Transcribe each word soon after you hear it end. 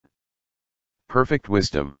Perfect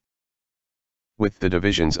wisdom. With the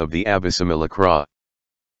divisions of the Abhisamilakra.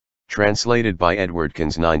 Translated by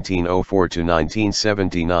EdwardConze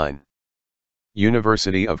 1904–1979.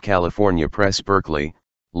 University of California Press, Berkeley,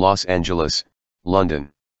 Los Angeles,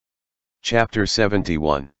 London. Chapter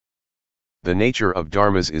 71. The nature of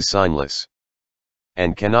dharmas is signless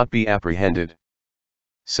and cannot be apprehended.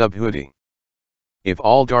 Subhuti. If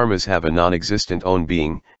all dharmas have a non-existent own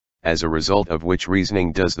being, as a result of which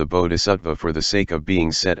reasoning does the bodhisattva for the sake of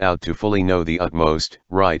being set out to fully know the utmost,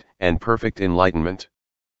 right, and perfect enlightenment?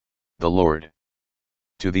 The Lord.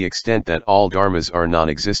 To the extent that all dharmas are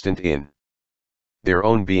non-existent in their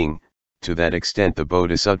own being, to that extent the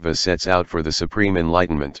bodhisattva sets out for the supreme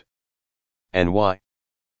enlightenment. And why?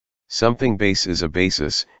 Something base is a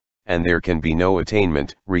basis, and there can be no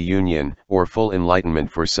attainment, reunion, or full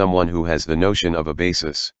enlightenment for someone who has the notion of a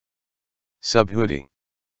basis. Subhuti.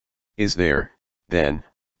 Is there, then,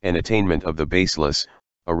 an attainment of the baseless,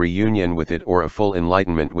 a reunion with it, or a full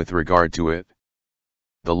enlightenment with regard to it?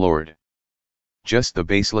 The Lord. Just the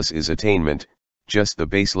baseless is attainment, just the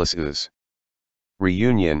baseless is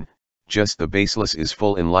reunion, just the baseless is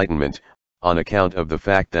full enlightenment, on account of the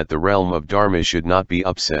fact that the realm of dharma should not be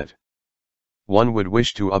upset. One would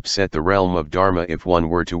wish to upset the realm of dharma if one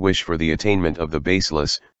were to wish for the attainment of the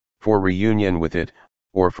baseless, for reunion with it,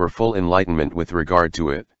 or for full enlightenment with regard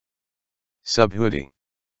to it. Subhuti.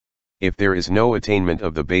 If there is no attainment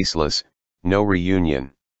of the baseless, no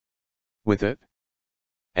reunion with it,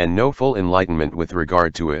 and no full enlightenment with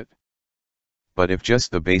regard to it. But if just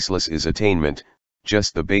the baseless is attainment,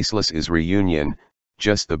 just the baseless is reunion,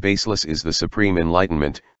 just the baseless is the supreme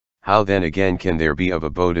enlightenment, how then again can there be of a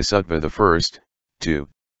bodhisattva the first, to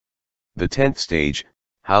the 10th stage,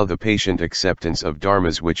 how the patient acceptance of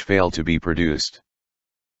dharmas which fail to be produced?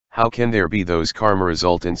 How can there be those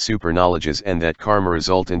karma-resultant super-knowledges and that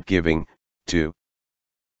karma-resultant giving, to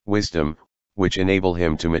wisdom, which enable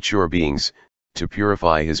him to mature beings, to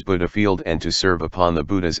purify his Buddha field and to serve upon the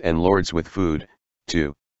Buddhas and Lords with food,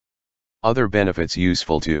 to other benefits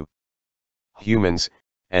useful to humans,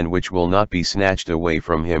 and which will not be snatched away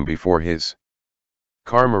from him before his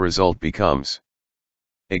karma result becomes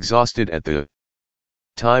exhausted at the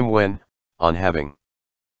time when, on having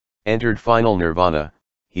entered final nirvana,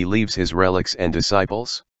 he leaves his relics and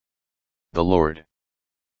disciples? The Lord.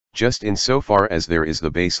 Just in so far as there is the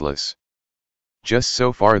baseless, just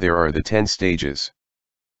so far there are the 10 stages.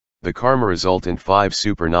 The karma resultant 5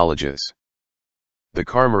 super knowledges. The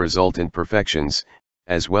karma resultant perfections,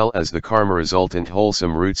 as well as the karma resultant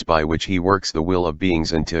wholesome roots by which he works the will of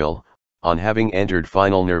beings until, on having entered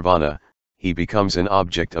final nirvana, he becomes an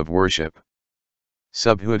object of worship.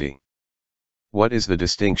 Subhuti. What is the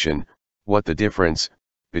distinction, what the difference,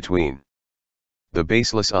 between the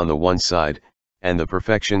baseless on the one side, and the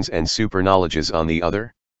perfections and super knowledges on the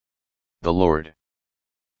other? The Lord.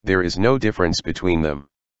 There is no difference between them.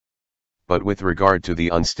 But with regard to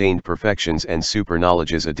the unstained perfections and super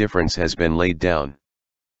knowledges a difference has been laid down.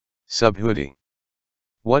 Subhuti.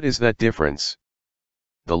 What is that difference?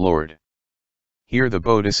 The Lord. Here the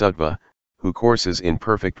bodhisattva, who courses in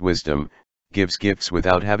perfect wisdom, gives gifts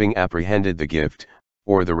without having apprehended the gift,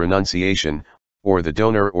 or the renunciation, or the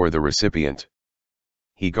donor or the recipient.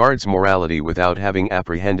 He guards morality without having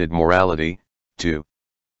apprehended morality, too.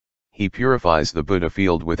 He purifies the Buddha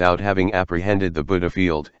field without having apprehended the Buddha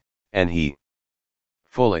field, and he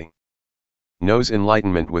fully knows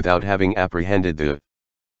enlightenment without having apprehended the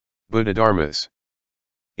Buddha dharmas.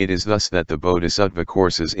 It is thus that the bodhisattva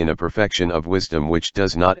courses in a perfection of wisdom which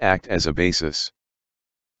does not act as a basis.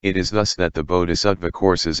 It is thus that the bodhisattva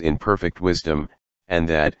courses in perfect wisdom, and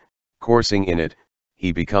that, coursing in it,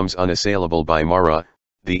 he becomes unassailable by Mara,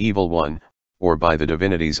 the evil one, or by the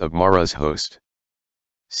divinities of Mara's host.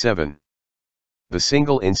 7. The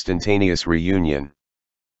single instantaneous reunion.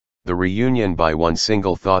 The reunion by one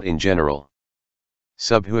single thought in general.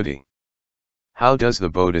 Subhuti. How does the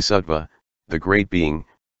bodhisattva, the great being,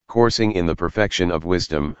 coursing in the perfection of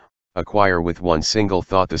wisdom, acquire with one single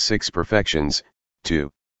thought the 6 perfections,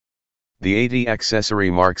 2. The 80 accessory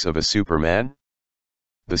marks of a Superman?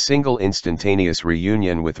 The single instantaneous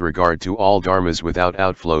reunion with regard to all dharmas without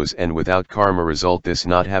outflows and without karma result, this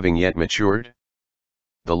not having yet matured?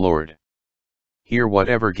 The Lord. Here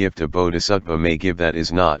whatever gift a bodhisattva may give that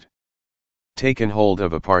is not taken hold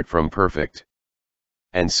of apart from perfect.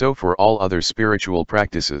 And so for all other spiritual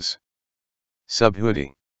practices.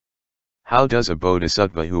 Subhuti. How does a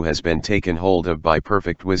bodhisattva who has been taken hold of by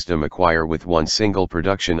perfect wisdom acquire with one single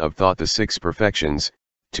production of thought the 6 perfections,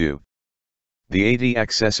 2. The 80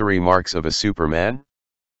 accessory marks of a Superman?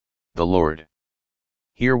 The Lord.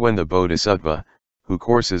 Here when the bodhisattva, who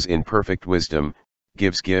courses in perfect wisdom,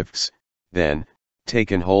 gives gifts, then,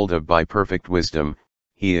 taken hold of by perfect wisdom,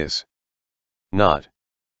 he is not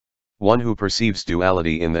one who perceives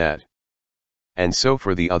duality in that. And so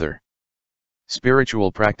for the other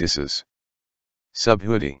spiritual practices.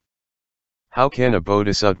 Subhuti. How can a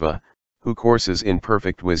bodhisattva, who courses in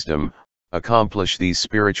perfect wisdom, accomplish these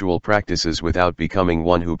spiritual practices without becoming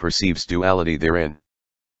one who perceives duality therein?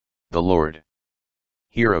 The Lord.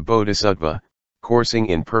 Here a bodhisattva, coursing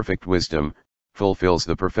in perfect wisdom, fulfills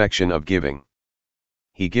the perfection of giving.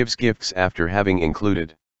 He gives gifts after having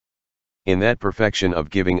included in that perfection of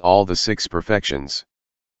giving all the 6 perfections.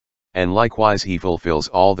 And likewise he fulfills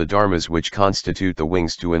all the dharmas which constitute the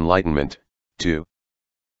wings to enlightenment, too.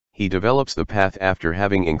 He develops the path after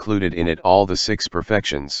having included in it all the 6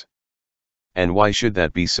 perfections. And why should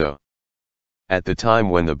that be so? At the time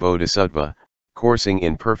when the bodhisattva, coursing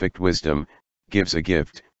in perfect wisdom, gives a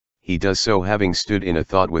gift, he does so having stood in a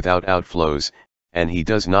thought without outflows, and he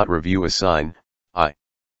does not review a sign,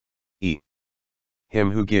 i.e.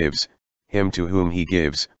 him who gives, him to whom he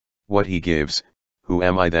gives, what he gives, who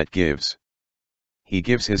am I that gives? He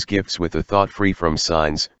gives his gifts with a thought free from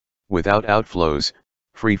signs, without outflows,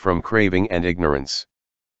 free from craving and ignorance.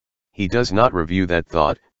 He does not review that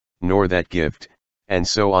thought, nor that gift, and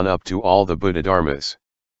so on up to all the Buddha dharmas.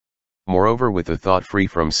 Moreover, with a thought free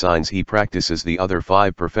from signs he practices the other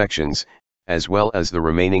 5 perfections, as well as the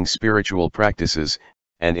remaining spiritual practices,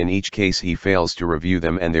 and in each case he fails to review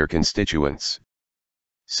them and their constituents.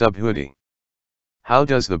 Subhuti. How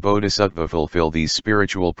does the bodhisattva fulfill these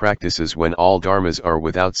spiritual practices when all dharmas are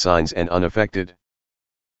without signs and unaffected?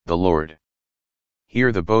 The Lord.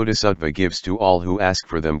 Here the bodhisattva gives to all who ask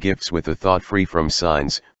for them gifts with a thought free from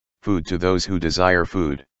signs, food to those who desire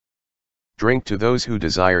food, drink to those who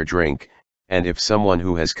desire drink, and if someone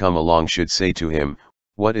who has come along should say to him,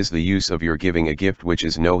 "What is the use of your giving a gift which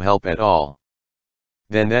is no help at all?"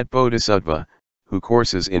 Then that bodhisattva, who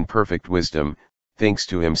courses in perfect wisdom, thinks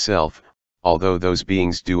to himself, "Although those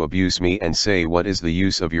beings do abuse me and say, 'What is the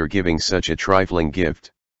use of your giving such a trifling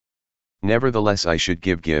gift?' Nevertheless I should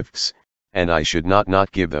give gifts, and I should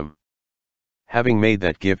not give them." Having made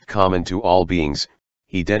that gift common to all beings,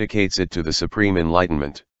 he dedicates it to the supreme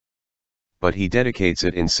enlightenment. But he dedicates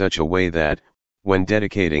it in such a way that, when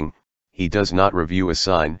dedicating, he does not review a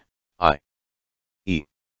sign, i.e.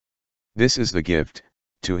 "This is the gift,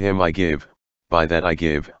 to him I give, by that I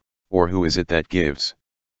give," or "Who is it that gives?"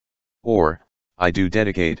 Or, "I do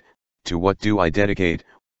dedicate, to what do I dedicate,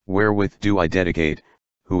 wherewith do I dedicate,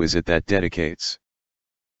 who is it that dedicates?"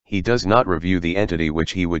 He does not review the entity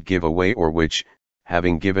which he would give away or which,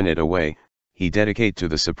 having given it away, he dedicate to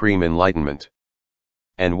the supreme enlightenment.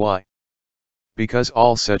 And why? Because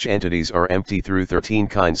all such entities are empty through 13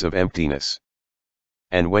 kinds of emptiness.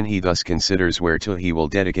 And when he thus considers whereto he will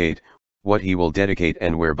dedicate, what he will dedicate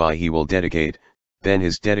and whereby he will dedicate, then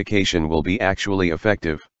his dedication will be actually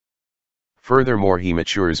effective. Furthermore, he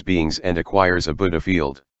matures beings and acquires a Buddha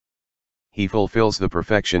field. He fulfills the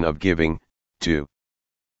perfection of giving, to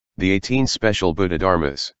the 18 special Buddha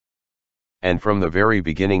dharmas. And from the very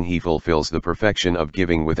beginning he fulfills the perfection of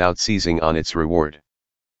giving without seizing on its reward.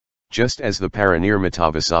 Just as the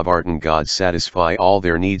Parinirmitavasavartan gods satisfy all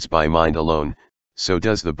their needs by mind alone, so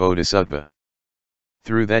does the bodhisattva.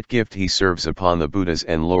 Through that gift he serves upon the Buddhas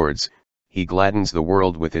and Lords, he gladdens the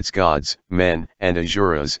world with its gods, men, and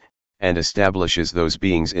asuras, and establishes those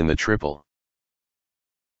beings in the triple